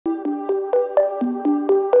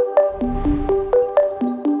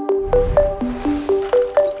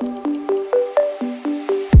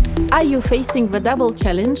Are you facing the double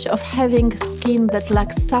challenge of having skin that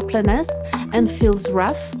lacks suppleness and feels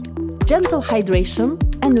rough? Gentle hydration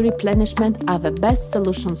and replenishment are the best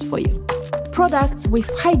solutions for you. Products with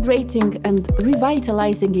hydrating and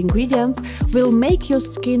revitalizing ingredients will make your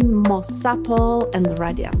skin more supple and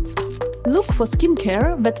radiant. Look for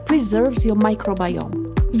skincare that preserves your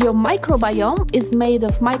microbiome. Your microbiome is made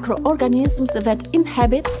of microorganisms that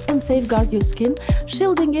inhabit and safeguard your skin,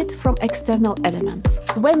 shielding it from external elements.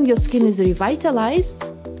 When your skin is revitalized,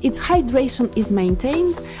 its hydration is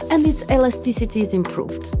maintained and its elasticity is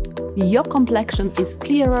improved. Your complexion is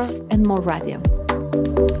clearer and more radiant.